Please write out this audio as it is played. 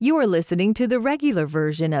You're listening to the regular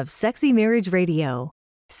version of Sexy Marriage Radio.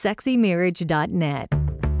 sexymarriage.net.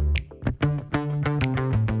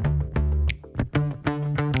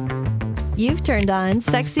 You've turned on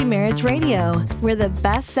Sexy Marriage Radio, where the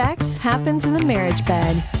best sex happens in the marriage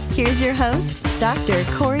bed. Here's your host, Dr.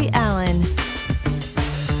 Corey Allen.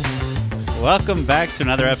 Welcome back to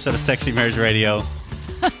another episode of Sexy Marriage Radio.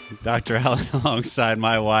 Dr. Allen alongside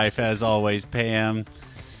my wife, as always, Pam.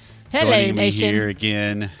 Hello, joining me Nation. here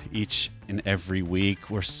again each and every week.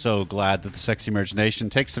 We're so glad that the Sexy Marriage Nation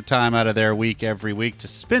takes some time out of their week every week to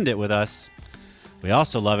spend it with us. We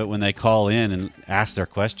also love it when they call in and ask their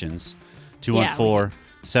questions.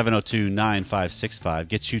 214-702-9565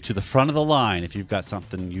 gets you to the front of the line if you've got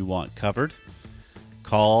something you want covered.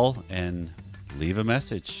 Call and leave a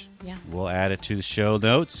message. Yeah. We'll add it to the show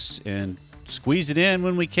notes and squeeze it in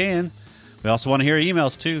when we can. We also want to hear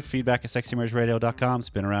emails too. Feedback@sexymarriageradio.com. It's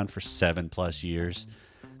been around for 7+ years.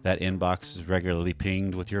 That inbox is regularly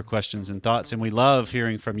pinged with your questions and thoughts, and we love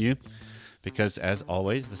hearing from you because, as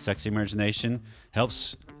always, the Sexy Marriage Nation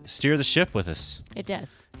helps steer the ship with us. It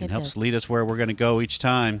does. It helps lead us where we're going to go each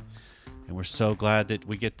time, and we're so glad that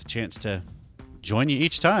we get the chance to join you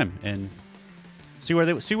each time and see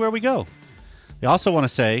where we go. We also want to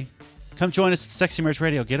say, come join us at the Sexy Marriage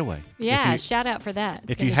Radio Getaway. Yeah, shout out for that.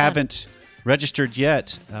 If you haven't registered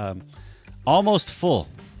yet, almost full.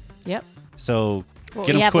 Yep. So Well,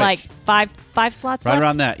 get we them have quick. like five slots Right left?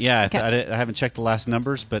 around that, yeah. Okay. I haven't checked the last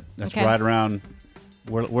numbers, but that's Okay. right around.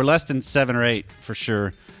 We're less than 7 or 8 for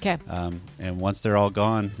sure. Okay. And once they're all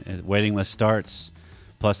gone, waiting list starts.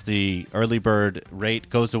 Plus the early bird rate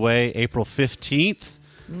goes away April 15th.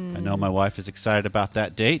 I know my wife is excited about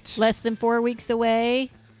that date. Less than 4 weeks away.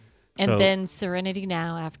 And So- then Serenity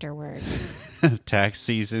Now afterward. Tax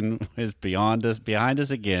season is behind us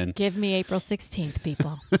again. Give me April 16th,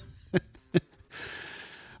 people. I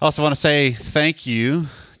also want to say thank you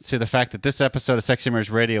to the fact that this episode of Sexy Marriage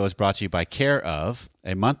Radio is brought to you by Care Of,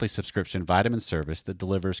 a monthly subscription vitamin service that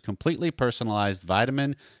delivers completely personalized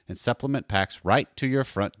vitamin and supplement packs right to your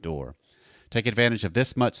front door. Take advantage of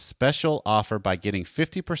this month's special offer by getting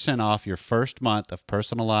 50% off your first month of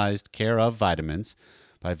personalized Care Of vitamins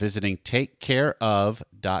by visiting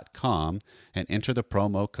takecareof.com and enter the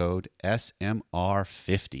promo code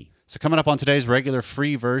SMR50. So coming up on today's regular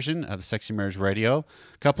free version of the Sexy Marriage Radio,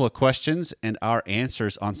 a couple of questions and our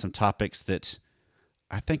answers on some topics that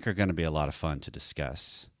I think are going to be a lot of fun to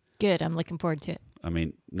discuss. Good. I'm looking forward to it. I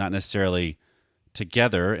mean, not necessarily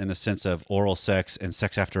together in the sense of oral sex and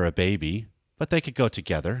sex after a baby, but they could go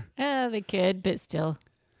together. They could, but still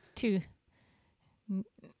A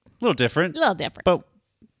little different. a little different. But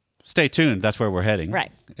stay tuned. That's where we're heading.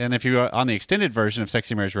 Right. And if you're on the extended version of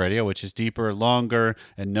Sexy Marriage Radio, which is deeper, longer,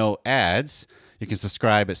 and no ads, you can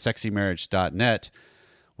subscribe at sexymarriage.net.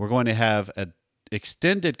 We're going to have an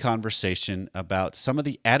extended conversation about some of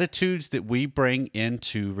the attitudes that we bring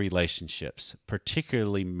into relationships,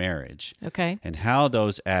 particularly marriage, Okay. and how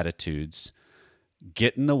those attitudes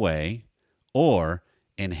get in the way or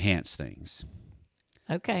enhance things.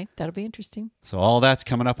 Okay. That'll be interesting. So all that's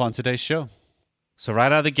coming up on today's show. So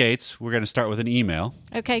right out of the gates, we're going to start with an email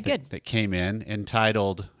Okay, good. that came in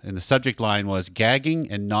entitled, and the subject line was,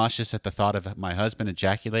 gagging and nauseous at the thought of my husband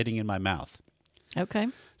ejaculating in my mouth. Okay.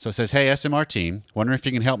 So it says, hey, SMR team, wondering if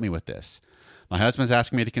you can help me with this. My husband's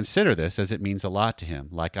asking me to consider this as it means a lot to him,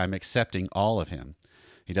 like I'm accepting all of him.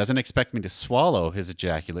 He doesn't expect me to swallow his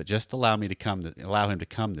ejaculate, just allow him to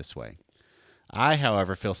come this way. I,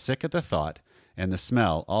 however, feel sick at the thought and the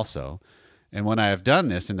smell also. And when I have done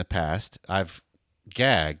this in the past, I've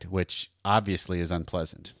gagged, which obviously is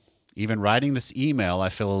unpleasant. Even writing this email, I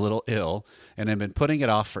feel a little ill and have been putting it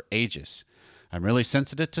off for ages. I'm really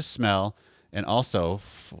sensitive to smell and also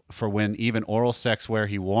for when even oral sex where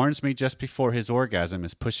he warns me just before his orgasm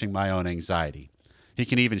is pushing my own anxiety. He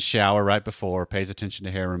can even shower right before, pays attention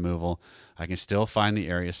to hair removal. I can still find the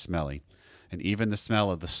area smelly. And even the smell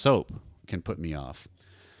of the soap can put me off.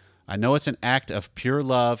 I know it's an act of pure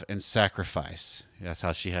love and sacrifice. That's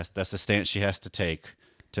the stance she has to take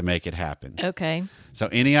to make it happen. Okay. So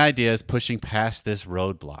any ideas pushing past this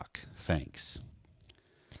roadblock? Thanks.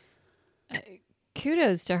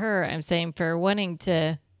 Kudos to her, I'm saying, for wanting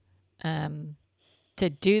to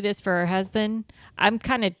do this for her husband. I'm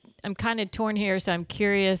kind of torn here, so I'm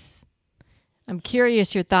curious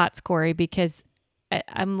your thoughts, Corey, because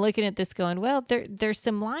I'm looking at this going, well, there's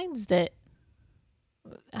some lines that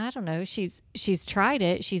I don't know. She's tried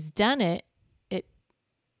it, she's done it. It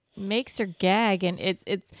makes her gag, and it's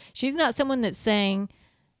she's not someone that's saying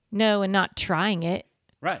no and not trying it.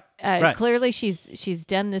 Right. Right. Clearly, she's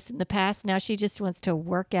done this in the past. Now she just wants to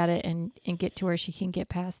work at it and get to where she can get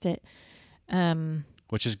past it.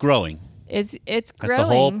 Which is growing. It's That's growing. the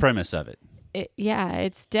whole premise of it. Yeah,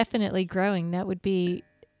 it's definitely growing. That would be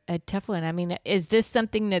a tough one. I mean, is this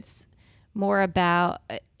something that's more about?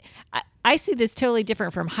 I see this totally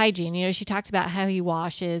different from hygiene. You know, she talks about how he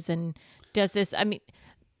washes and does this. I mean,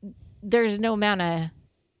 there's no amount of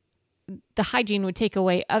the hygiene would take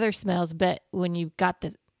away other smells, but when you've got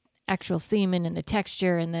the actual semen and the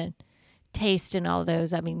texture and the taste and all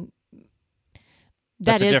those, I mean,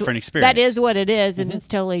 that's a different experience. That is what it is, and it's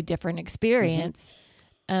totally different experience.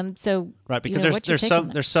 So right, because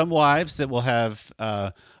there's some wives that will have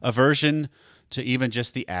aversion to even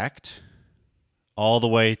just the act, all the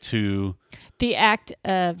way to the act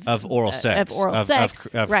of oral sex,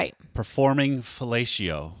 of right? Performing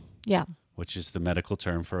fellatio, yeah, which is the medical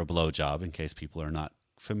term for a blowjob, in case people are not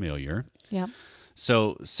familiar. Yeah.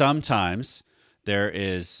 So sometimes there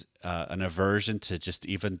is an aversion to just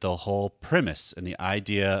even the whole premise and the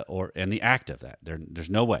idea and the act of that. There's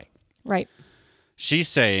no way. Right. She's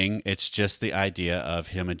saying it's just the idea of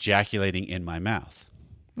him ejaculating in my mouth.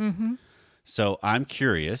 Mm-hmm. So I'm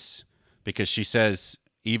curious because she says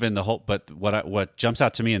even the whole, but what jumps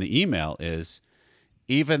out to me in the email is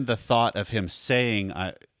even the thought of him saying,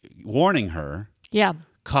 warning her, yeah,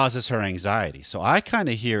 causes her anxiety. So I kind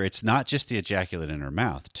of hear it's not just the ejaculate in her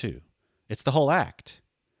mouth too. It's the whole act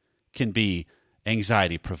can be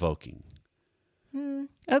anxiety provoking.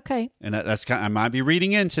 Okay. And that's kind of, I might be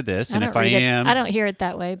reading into this. And if I am, I don't hear it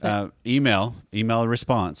that way, but email a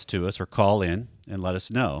response to us or call in and let us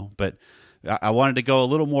know. But I wanted to go a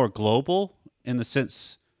little more global in the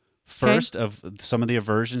sense first of some of the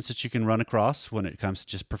aversions that you can run across when it comes to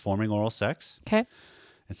just performing oral sex. Okay.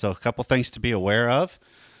 And so a couple things to be aware of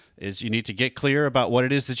is you need to get clear about what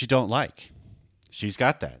it is that you don't like. She's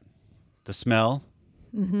got that. The smell,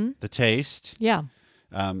 the taste, yeah,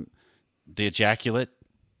 the ejaculate.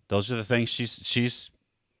 Those are the things she's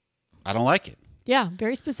I don't like it. Yeah,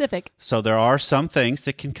 very specific. So there are some things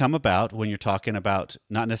that can come about when you're talking about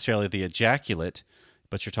not necessarily the ejaculate,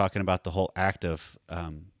 but you're talking about the whole act of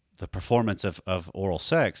the performance of oral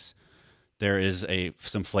sex. There is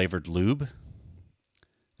some flavored lube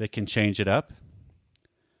that can change it up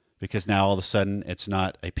because now all of a sudden it's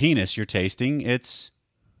not a penis you're tasting, it's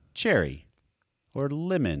cherry or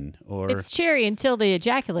lemon or it's cherry until the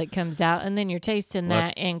ejaculate comes out, and then you're tasting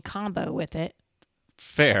that in combo with it.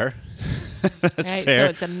 Fair. That's right? fair. So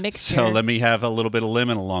it's a mixture. So let me have a little bit of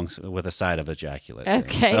lemon along with a side of ejaculate.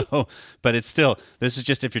 Okay. So, but it's still, this is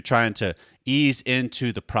just if you're trying to ease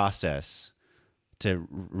into the process to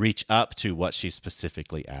reach up to what she's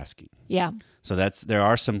specifically asking. Yeah. So there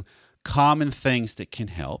are some common things that can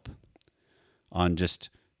help on just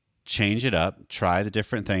change it up, try the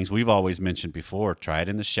different things. We've always mentioned before, try it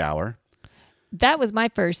in the shower. That was my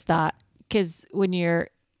first thought, because when you're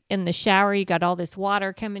in the shower, you got all this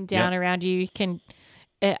water coming down around you. You can,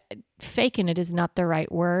 faking it is not the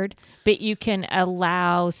right word, but you can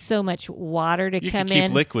allow so much water to come in. You can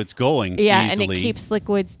keep liquids going easily. And it keeps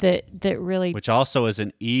liquids that really... Which also is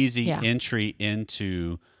an easy entry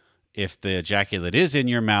into, if the ejaculate is in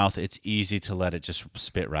your mouth, it's easy to let it just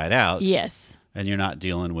spit right out. Yes. And you're not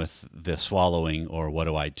dealing with the swallowing or what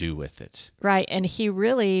do I do with it. Right. And he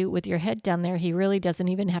really, with your head down there, he really doesn't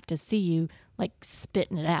even have to see you like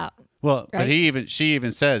spitting it out. Well, right? But she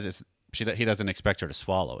even says he doesn't expect her to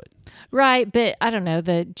swallow it. Right. But I don't know,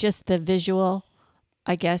 just the visual,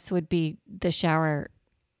 I guess, would be the shower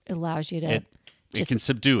allows you to... It can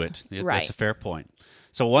subdue it. Right. That's a fair point.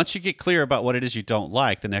 So once you get clear about what it is you don't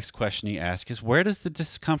like, the next question you ask is, where does the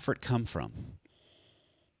discomfort come from?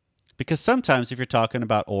 Because sometimes if you're talking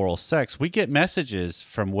about oral sex, we get messages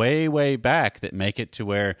from way, way back that make it to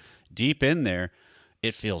where deep in there,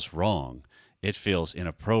 it feels wrong. It feels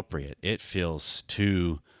inappropriate. It feels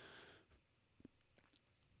too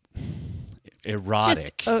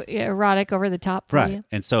erotic. Erotic, over the top for you.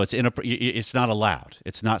 And so it's not allowed.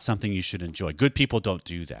 It's not something you should enjoy. Good people don't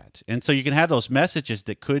do that. And so you can have those messages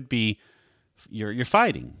that could be you're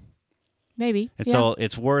fighting. Maybe. And so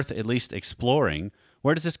it's worth at least exploring,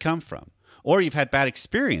 where does this come from? Or you've had bad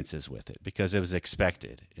experiences with it because it was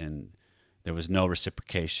expected and there was no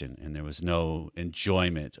reciprocation and there was no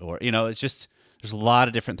enjoyment, or, it's just, there's a lot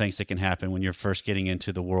of different things that can happen when you're first getting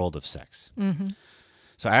into the world of sex. Mm-hmm.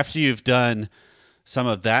 So after you've done some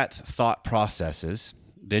of that thought processes,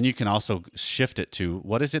 then you can also shift it to,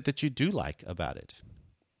 what is it that you do like about it?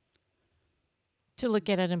 To look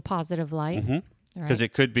at it in positive light. Mm-hmm. Because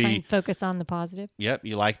it could be... Try and focus on the positive. Yep.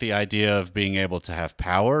 You like the idea of being able to have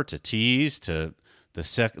power, to tease, to the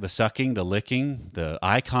sucking, the licking, the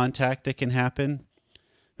eye contact that can happen.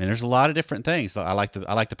 And there's a lot of different things. I like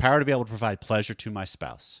the power to be able to provide pleasure to my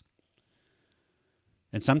spouse.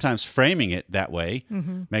 And sometimes framing it that way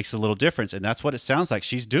makes a little difference. And that's what it sounds like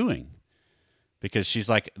she's doing. Because she's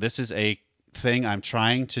like, this is a thing I'm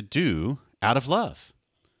trying to do out of love.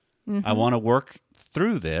 I want to work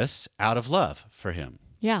through this out of love for him.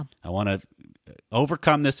 Yeah. I want to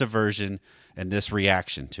overcome this aversion and this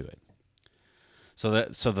reaction to it. So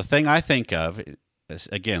the thing I think of, is,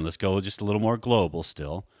 again, let's go just a little more global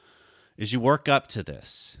still, is you work up to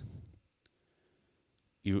this.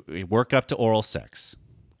 You work up to oral sex,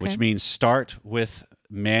 which means start with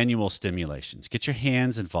manual stimulations. Get your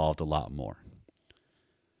hands involved a lot more.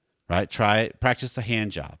 Right? Practice the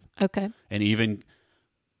hand job. Okay. And even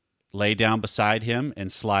lay down beside him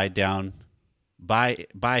and slide down by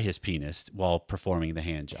his penis while performing the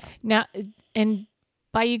hand job. Now, and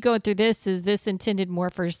by you going through this, is this intended more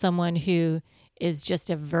for someone who is just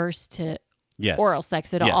averse to oral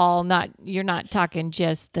sex at all? You're not talking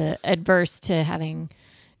just the adverse to having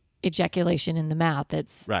ejaculation in the mouth.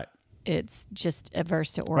 It's right. It's just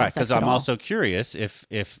averse to oral sex. Right, because I'm also curious if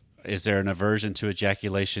is there an aversion to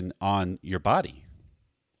ejaculation on your body?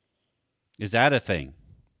 Is that a thing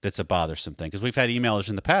that's a bothersome thing? Because we've had emailers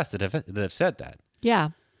in the past that have said that. Yeah.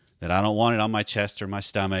 That I don't want it on my chest or my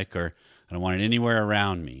stomach, or I don't want it anywhere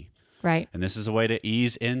around me. Right. And this is a way to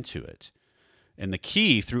ease into it. And the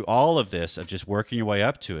key through all of this of just working your way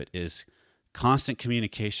up to it is constant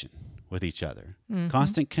communication with each other,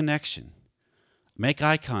 constant connection, make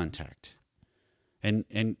eye contact,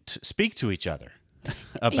 and speak to each other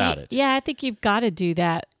about it. Yeah, I think you've got to do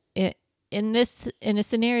that in a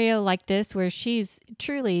scenario like this where she's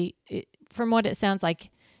truly, from what it sounds like,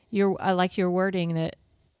 I like your wording that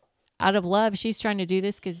out of love she's trying to do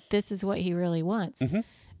this because this is what he really wants.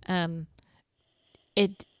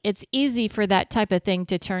 It's easy for that type of thing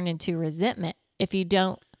to turn into resentment if you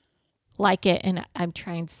don't like it. And I'm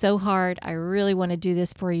trying so hard. I really want to do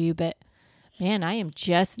this for you, but man, I am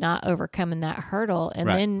just not overcoming that hurdle.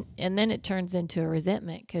 And then it turns into a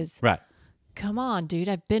resentment because, come on, dude,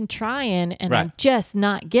 I've been trying and I'm just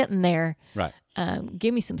not getting there. Right.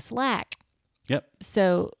 Give me some slack. Yep.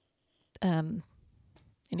 So,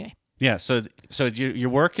 anyway. Yeah. So you're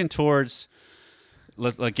working towards,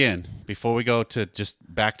 again, before we go to just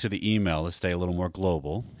back to the email, let's stay a little more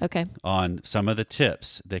global. Okay. On some of the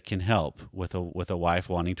tips that can help with a wife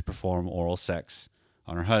wanting to perform oral sex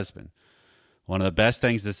on her husband. One of the best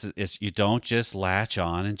things is you don't just latch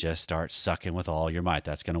on and just start sucking with all your might.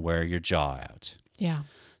 That's going to wear your jaw out. Yeah.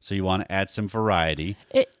 So you want to add some variety.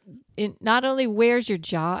 It not only wears your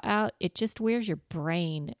jaw out, it just wears your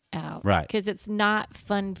brain out. Right. Because it's not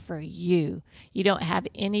fun for you. You don't have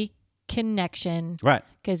any connection. Right.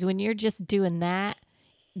 Because when you're just doing that,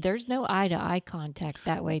 there's no eye-to-eye contact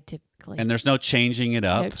that way typically. And there's no changing it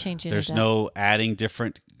up. There's no adding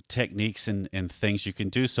different techniques and things you can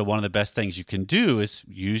do. So one of the best things you can do is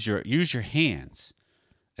use your hands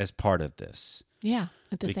as part of this. Yeah,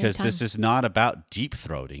 at the same time. Because this is not about deep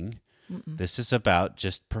throating. This is about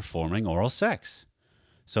just performing oral sex.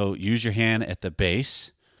 So use your hand at the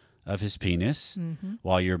base of his penis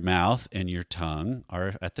while your mouth and your tongue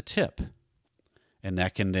are at the tip. And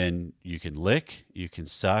that can then, you can lick, you can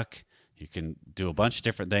suck, you can do a bunch of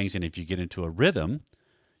different things. And if you get into a rhythm,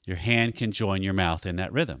 your hand can join your mouth in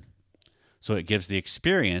that rhythm. So it gives the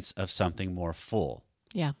experience of something more full.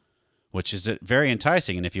 Yeah. Which is very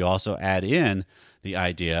enticing. And if you also add in the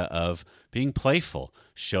idea of being playful,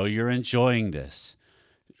 show you're enjoying this,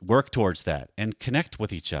 work towards that, and connect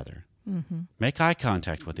with each other. Make eye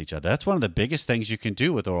contact with each other. That's one of the biggest things you can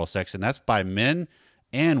do with oral sex, and that's by men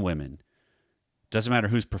and women. Doesn't matter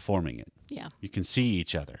who's performing it. Yeah. You can see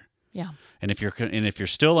each other. Yeah. And if you're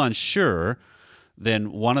still unsure,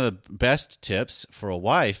 then one of the best tips for a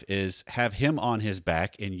wife is have him on his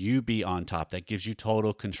back and you be on top. That gives you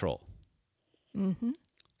total control.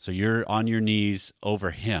 So you're on your knees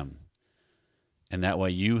over him, and that way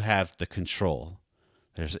you have the control.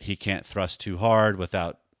 He can't thrust too hard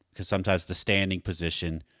because sometimes the standing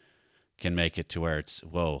position can make it to where it's,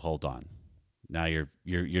 whoa, hold on. Now you're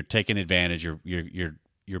taking advantage.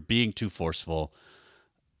 You're being too forceful.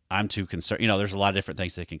 I'm too concerned. There's a lot of different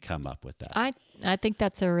things that can come up with that. I think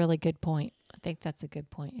that's a really good point. I think that's a good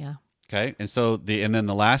point. Yeah. Okay. And so then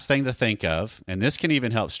the last thing to think of, and this can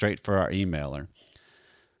even help straight for our emailer,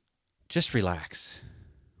 just relax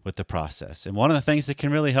with the process. And one of the things that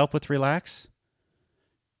can really help with relax,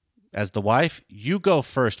 as the wife, you go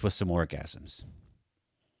first with some orgasms.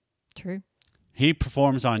 True. He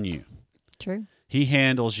performs on you. True. He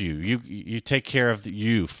handles you. You take care of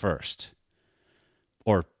you first.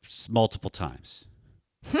 or multiple times.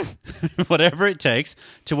 Whatever it takes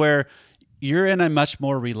to where you're in a much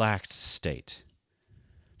more relaxed state.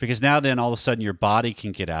 Because now then all of a sudden your body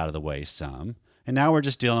can get out of the way some. And now we're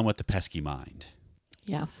just dealing with the pesky mind.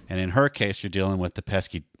 Yeah. And in her case, you're dealing with the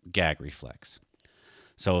pesky gag reflex.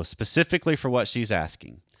 So specifically for what she's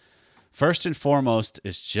asking, first and foremost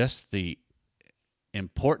is just the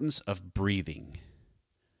importance of breathing.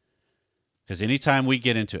 Because anytime we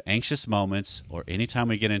get into anxious moments or anytime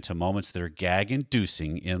we get into moments that are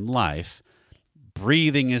gag-inducing in life,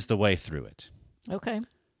 breathing is the way through it. Okay.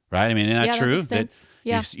 Right? I mean, isn't that Yeah, that true? makes sense.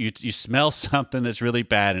 Yeah. You smell something that's really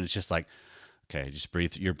bad and it's just like, okay, just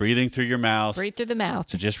breathe. You're breathing through your mouth. Breathe through the mouth.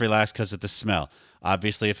 So just relax because of the smell.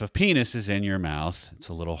 Obviously, if a penis is in your mouth, it's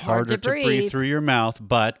a little harder to breathe through your mouth,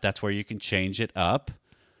 but that's where you can change it up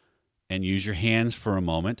and use your hands for a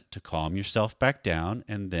moment to calm yourself back down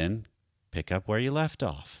and then pick up where you left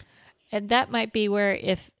off. And that might be where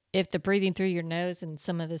if the breathing through your nose and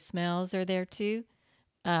some of the smells are there too,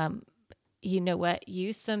 you know what?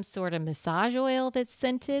 Use some sort of massage oil that's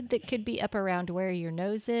scented that could be up around where your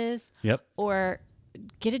nose is. Yep. Or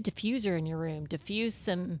get a diffuser in your room. Diffuse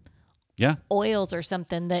some Yeah. oils or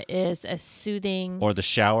something that is a soothing. Or the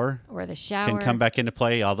shower. Can Come back into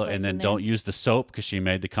play. And then in don't there. use the soap because she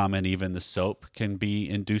made the comment even the soap can be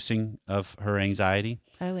inducing of her anxiety.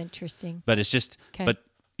 Oh, interesting. But it's just, Okay. but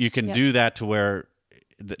you can Yep. do that to where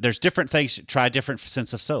there's different things. Try different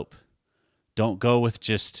scents of soap. Don't go with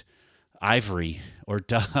just Ivory or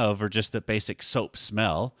Dove or just the basic soap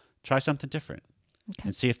smell. Try something different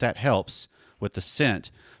and see if that helps with the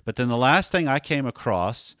scent. But then the last thing I came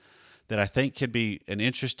across that I think could be an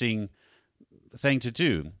interesting thing to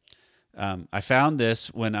do. I found this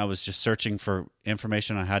when I was just searching for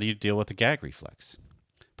information on how do you deal with the gag reflex,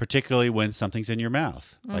 particularly when something's in your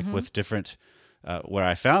mouth, like with different, where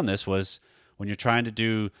I found this was when you're trying to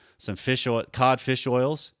do some cod fish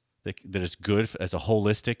oils that is good as a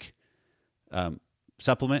holistic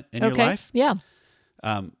supplement in your life. Yeah.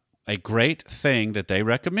 A great thing that they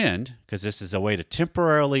recommend, because this is a way to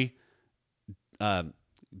temporarily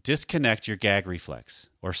disconnect your gag reflex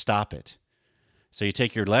or stop it. So you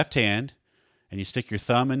take your left hand and you stick your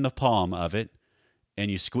thumb in the palm of it and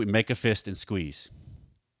you make a fist and squeeze.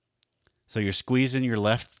 So you're squeezing your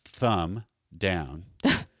left thumb down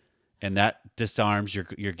and that disarms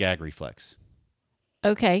your gag reflex.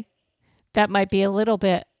 Okay. That might be a little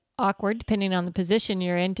bit awkward depending on the position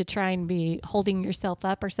you're in to try and be holding yourself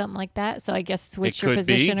up or something like that. So I guess switch your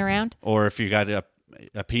position around. Or if you got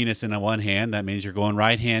a penis in one hand, that means you're going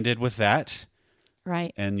right-handed with that.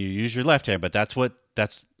 Right. And you use your left hand. But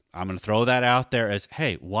I'm going to throw that out there as,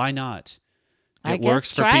 hey, why not? It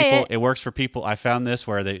works for people. It works for people. I found this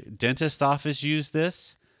where the dentist office used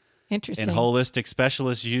this. Interesting. And holistic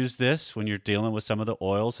specialists use this when you're dealing with some of the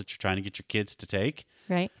oils that you're trying to get your kids to take.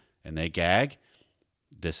 Right. And they gag.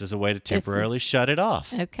 This is a way to temporarily shut it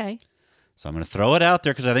off. Okay. So I'm going to throw it out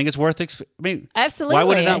there because I think it's worth. Absolutely. Why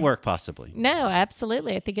would it not work? Possibly. No,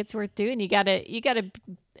 absolutely. I think it's worth doing. You gotta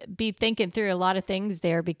be thinking through a lot of things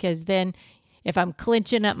there, because then if I'm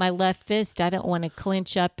clenching up my left fist, I don't want to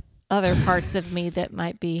clench up other parts of me that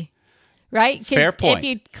might be right. Fair point. If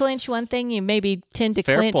you clench one thing, you maybe tend to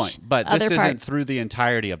Fair clench point. But other this isn't parts. through the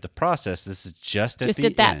entirety of the process. This is just at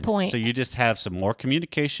that end. point. So you just have some more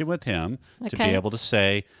communication with him to be Okay. able to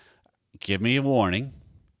say, give me a warning.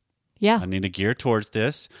 Yeah. I need to gear towards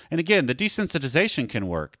this. And again, the desensitization can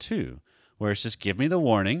work too, where it's just give me the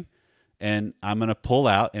warning and I'm going to pull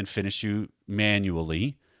out and finish you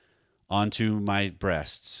manually onto my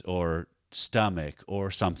breasts or stomach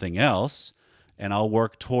or something else, and I'll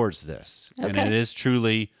work towards this. Okay. And it is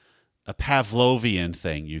truly a Pavlovian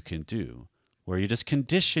thing you can do where you just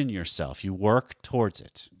condition yourself. You work towards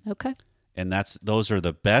it. Okay. And those are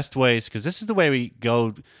the best ways, because this is the way we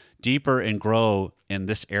go deeper and grow in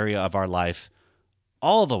this area of our life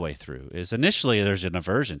all the way through. Is initially there's an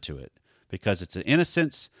aversion to it because it's an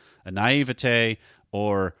innocence, a naivete,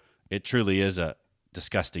 or it truly is a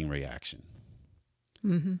disgusting reaction.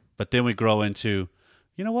 Mm-hmm. But then we grow into,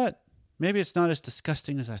 you know what? Maybe it's not as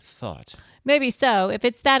disgusting as I thought. Maybe so. If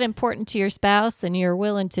it's that important to your spouse and you're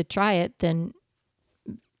willing to try it, then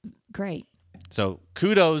great. So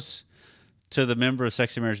kudos to the member of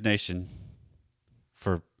Sexy Marriage Nation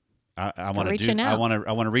for I want to do. reaching out. I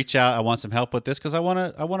want to reach out. I want some help with this because I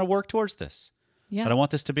want to work towards this. Yeah. I don't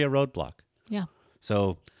want this to be a roadblock. Yeah.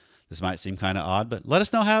 So this might seem kind of odd, but let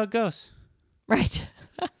us know how it goes. Right.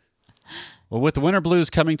 Well, with the winter blues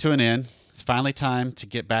coming to an end, it's finally time to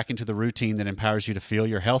get back into the routine that empowers you to feel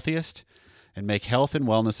your healthiest and make health and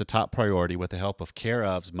wellness a top priority with the help of Care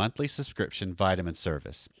of's monthly subscription vitamin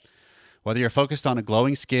service. Whether you're focused on a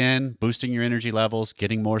glowing skin, boosting your energy levels,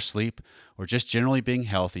 getting more sleep, or just generally being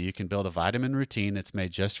healthy, you can build a vitamin routine that's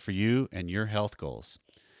made just for you and your health goals.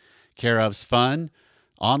 Care of's fun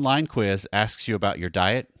online quiz asks you about your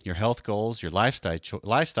diet, your health goals, your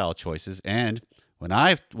lifestyle choices, and when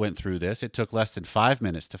I went through this, it took less than 5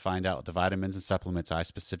 minutes to find out the vitamins and supplements I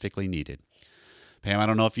specifically needed. Pam, I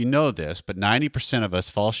don't know if you know this, but 90% of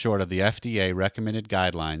us fall short of the FDA recommended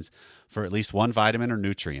guidelines for at least one vitamin or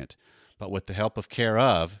nutrient. But with the help of Care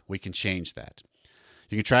of, we can change that.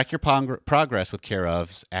 You can track your progress with Care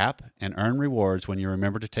of's app and earn rewards when you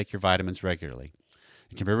remember to take your vitamins regularly.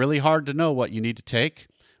 It can be really hard to know what you need to take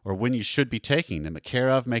or when you should be taking them, but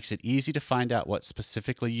Care of makes it easy to find out what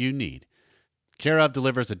specifically you need. Care of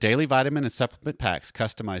delivers a daily vitamin and supplement packs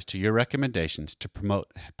customized to your recommendations to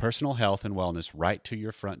promote personal health and wellness right to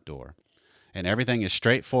your front door. And everything is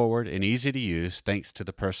straightforward and easy to use thanks to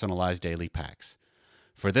the personalized daily packs.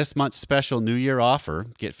 For this month's special New Year offer,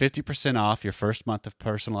 get 50% off your first month of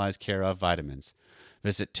personalized Care of vitamins.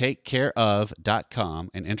 Visit takecareof.com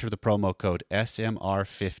and enter the promo code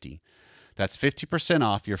SMR50. That's 50%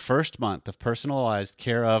 off your first month of personalized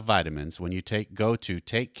Care of vitamins when you go to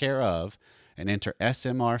Take Care Of and enter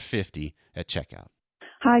SMR50 at checkout.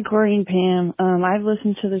 Hi, Corey and Pam. I've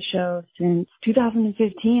listened to the show since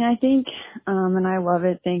 2015, I think, and I love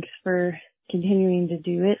it. Thanks for continuing to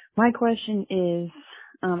do it. My question is,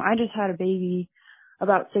 I just had a baby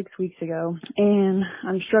about 6 weeks ago, and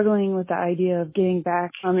I'm struggling with the idea of getting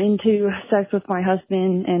back into sex with my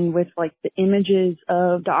husband and with like the images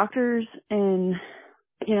of doctors and,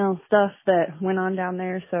 stuff that went on down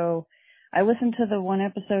there. So I listened to the one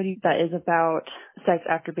episode that is about sex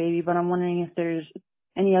after baby, but I'm wondering if there's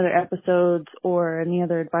any other episodes or any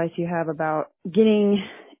other advice you have about getting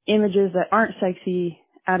images that aren't sexy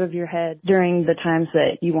out of your head during the times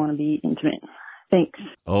that you want to be intimate. Thanks.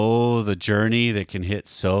 Oh, the journey that can hit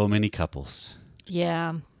so many couples.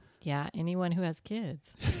 Yeah. Yeah. Anyone who has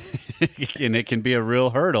kids. And it can be a real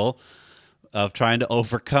hurdle of trying to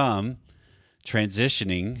overcome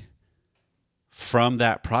transitioning from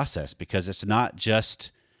that process, because it's not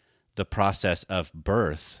just the process of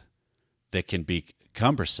birth that can be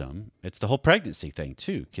cumbersome. It's the whole pregnancy thing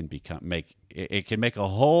too. It can make a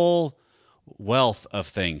whole wealth of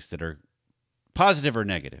things that are positive or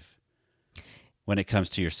negative when it comes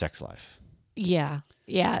to your sex life. Yeah.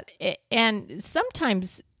 Yeah. And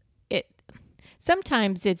sometimes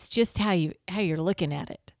it's just how you're looking at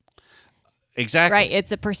it. Exactly. Right.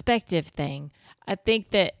 It's a perspective thing. I think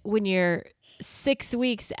that when you're 6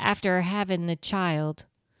 weeks after having the child,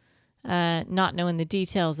 not knowing the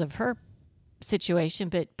details of her situation,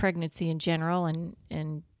 but pregnancy in general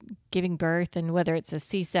and giving birth, and whether it's a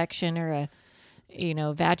C-section or a,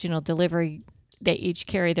 vaginal delivery, they each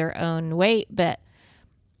carry their own weight. But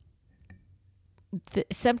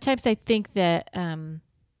sometimes I think that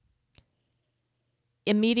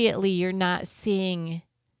immediately you're not seeing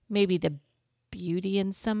maybe the beauty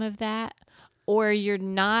in some of that, or you're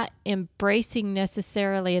not embracing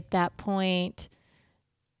necessarily at that point,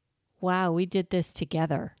 wow, we did this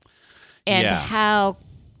together. And how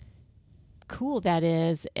cool that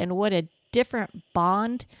is, and what a different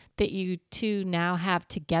bond that you two now have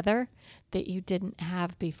together that you didn't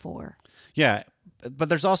have before. Yeah, but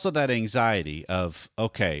there's also that anxiety of,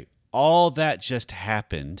 okay, all that just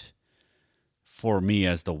happened for me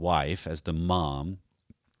as the wife, as the mom.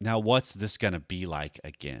 Now, what's this going to be like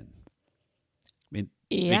again? I mean,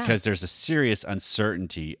 because there's a serious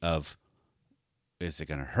uncertainty of, is it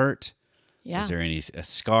going to hurt? Yeah. Is there any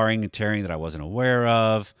scarring and tearing that I wasn't aware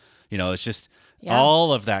of? It's just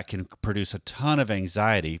all of that can produce a ton of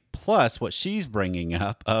anxiety. Plus what she's bringing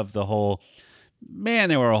up of the whole, man,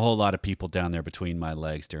 there were a whole lot of people down there between my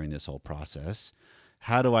legs during this whole process.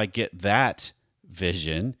 How do I get that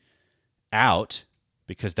vision out?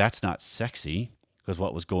 Because that's not sexy, because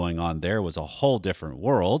what was going on there was a whole different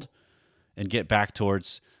world, and get back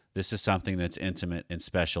towards, this is something that's intimate and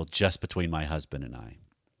special just between my husband and I.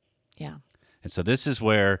 Yeah. And so this is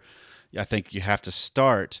where I think you have to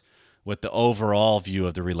start with the overall view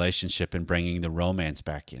of the relationship and bringing the romance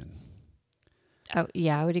back in. Oh,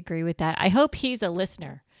 yeah, I would agree with that. I hope he's a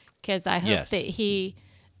listener, because I hope that he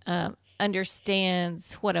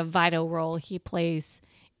understands what a vital role he plays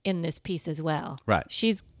in this piece as well. Right.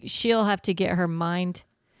 She'll have to get her mind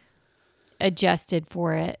adjusted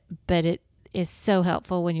for it, but it is so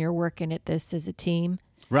helpful when you're working at this as a team.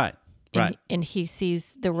 Right. Right. And he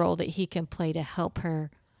sees the role that he can play to help her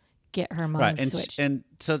get her mind switched. And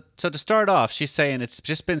so to start off, she's saying it's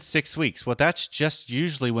just been 6 weeks. Well, that's just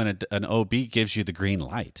usually when an OB gives you the green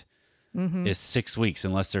light. is 6 weeks,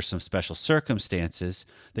 unless there's some special circumstances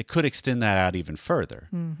that could extend that out even further.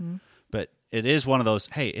 But it is one of those,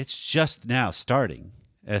 hey, it's just now starting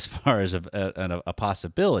as far as a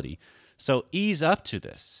possibility. So ease up to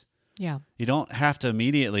this. Yeah. You don't have to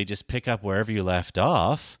immediately just pick up wherever you left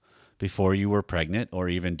off before you were pregnant or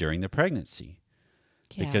even during the pregnancy.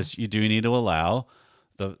 Yeah. Because you do need to allow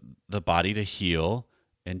the body to heal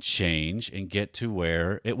and change and get to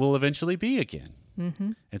where it will eventually be again.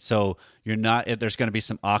 And so there's going to be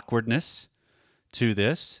some awkwardness to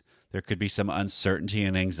this. There could be some uncertainty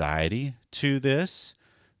and anxiety to this,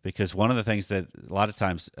 because one of the things that a lot of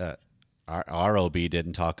times our OB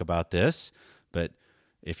didn't talk about this, but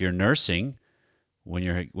if you're nursing, when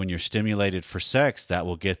you're stimulated for sex, that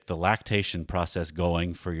will get the lactation process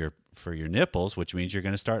going for your nipples, which means you're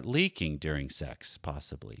going to start leaking during sex,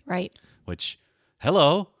 possibly. Right. Which,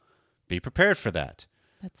 hello, be prepared for that.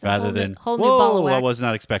 That's rather than, whole new ball of whoa, I wax. was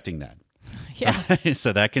not expecting that. Yeah. Right?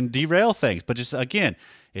 So that can derail things. But just, again,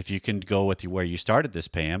 if you can go with where you started this,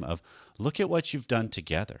 Pam, of look at what you've done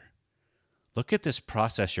together. Look at this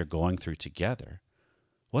process you're going through together.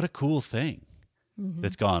 What a cool thing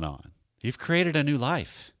that's gone on. You've created a new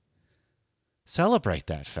life. Celebrate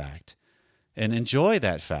that fact and enjoy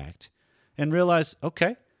that fact and realize,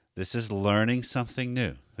 okay, this is learning something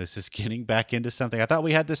new. This is getting back into something. I thought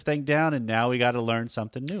we had this thing down, and now we got to learn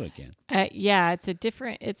something new again. Yeah, it's a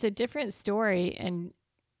different story. And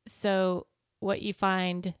so what you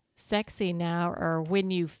find sexy now, or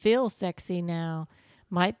when you feel sexy now,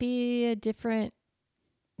 might be a different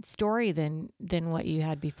story than what you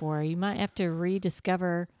had before. You might have to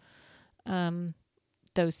rediscover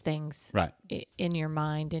those things Right. in your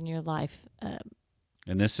mind, in your life.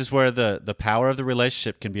 And this is where the power of the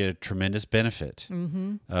relationship can be a tremendous benefit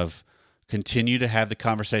of continue to have the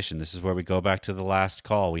conversation. This is where we go back to the last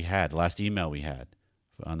call we had, the last email we had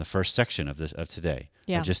on the first section of today.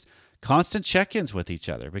 Yeah. Just constant check-ins with each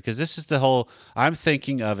other, because this is the whole, I'm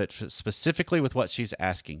thinking of it specifically with what she's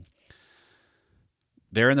asking.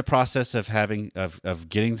 They're in the process of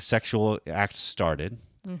getting the sexual act started.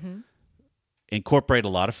 Incorporate a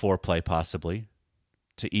lot of foreplay possibly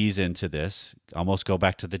to ease into this, almost go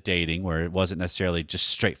back to the dating where it wasn't necessarily just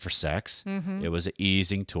straight for sex. It was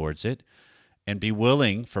easing towards it, and be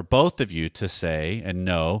willing for both of you to say and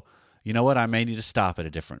know, you know what, I may need to stop at a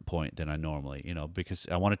different point than I normally, because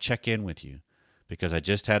I want to check in with you, because I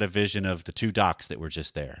just had a vision of the two docs that were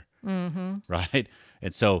just there. Right.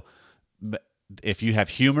 And so if you have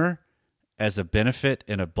humor as a benefit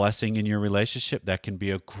and a blessing in your relationship, that can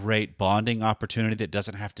be a great bonding opportunity that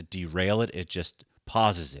doesn't have to derail it. It just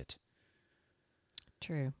pauses it.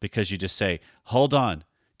 True. Because you just say, hold on,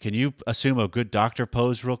 can you assume a good doctor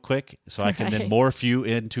pose real quick so I can then Right. morph you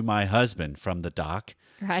into my husband from the doc,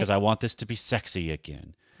 Right. because I want this to be sexy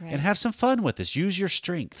again. Right. And have some fun with this. Use your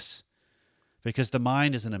strengths, because the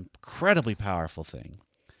mind is an incredibly powerful thing.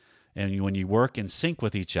 And when you work in sync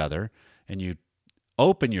with each other and you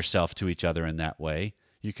open yourself to each other in that way,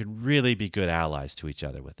 you can really be good allies to each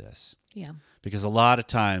other with this. Yeah. Because a lot of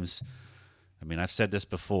times, I mean, I've said this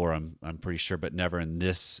before, I'm pretty sure, but never in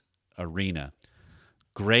this arena.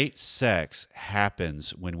 Great sex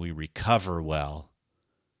happens when we recover well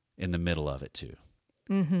in the middle of it too.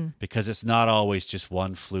 Because it's not always just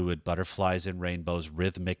one fluid, butterflies and rainbows,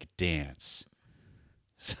 rhythmic dance.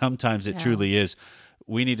 Sometimes it Yeah. truly is,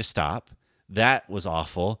 we need to stop. That was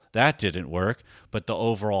awful. That didn't work. But the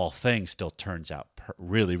overall thing still turns out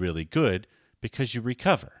really, really good because you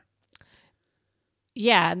recover.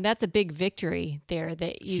 Yeah, and that's a big victory there.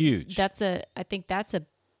 Huge. I think that's a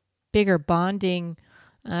bigger bonding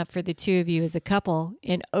for the two of you as a couple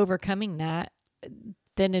in overcoming that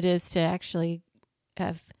than it is to actually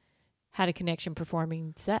have had a connection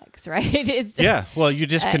performing sex, right? Yeah, well, you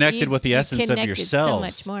just connected with the you essence of connected yourselves, so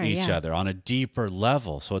much more, each yeah. other on a deeper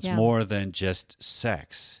level. So it's Yeah. more than just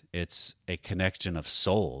sex. It's a connection of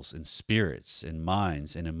souls and spirits and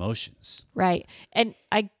minds and emotions. Right. And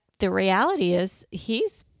the reality is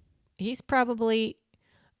he's probably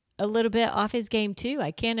a little bit off his game too.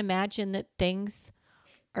 I can't imagine that things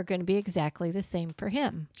are going to be exactly the same for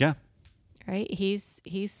him. Yeah. Right? He's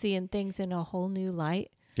seeing things in a whole new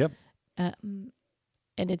light. Yep. And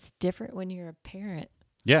it's different when you're a parent.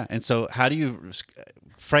 Yeah. And so how do you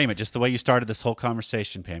frame it? Just the way you started this whole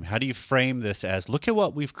conversation, Pam. How do you frame this as, look at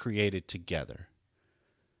what we've created together?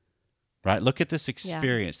 Right? Look at this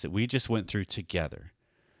experience that we just went through together.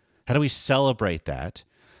 How do we celebrate that?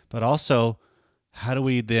 But also, how do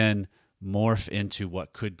we then morph into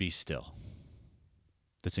what could be still?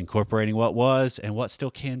 That's incorporating what was and what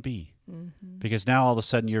still can be. Because now all of a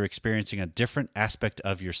sudden you're experiencing a different aspect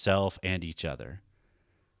of yourself and each other.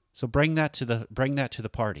 So bring that to the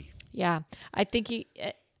party. Yeah, I think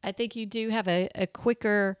you do have a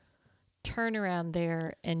quicker turnaround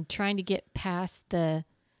there, and trying to get past the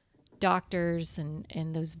doctors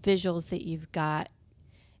and those visuals that you've got.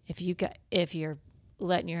 If you're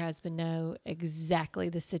letting your husband know exactly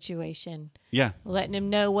the situation, letting him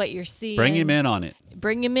know what you're seeing, bring him in on it.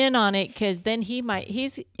 Because then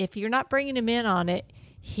if you're not bringing him in on it,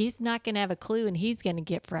 he's not going to have a clue, and he's going to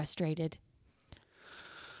get frustrated.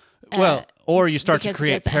 Well, or you start to because he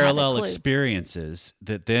create doesn't have a parallel clue. experiences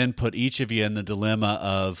that then put each of you in the dilemma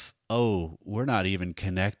of, oh, we're not even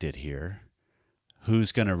connected here.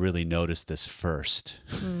 Who's going to really notice this first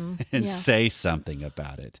and say something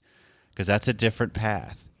about it? Because that's a different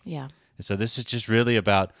path. Yeah. And so this is just really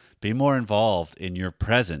about be more involved in your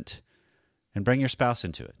present and bring your spouse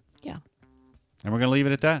into it. Yeah. And we're going to leave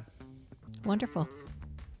it at that. Wonderful.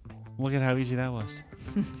 Look at how easy that was.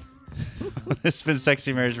 This has been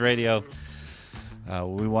Sexy Marriage Radio.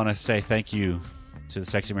 We want to say thank you to the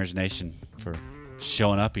Sexy Marriage Nation for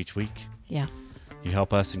showing up each week. Yeah. You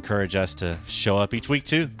help us, encourage us to show up each week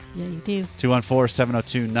too. Yeah, you do.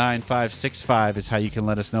 214-702-9565 is how you can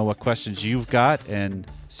let us know what questions you've got. And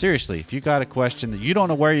seriously, if you got a question that you don't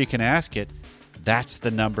know where you can ask it, that's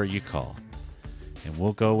the number you call. And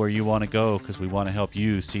we'll go where you want to go, because we want to help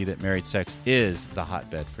you see that married sex is the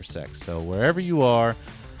hotbed for sex. So wherever you are,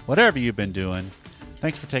 whatever you've been doing,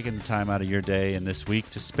 thanks for taking the time out of your day and this week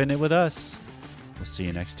to spend it with us. We'll see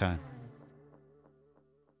you next time.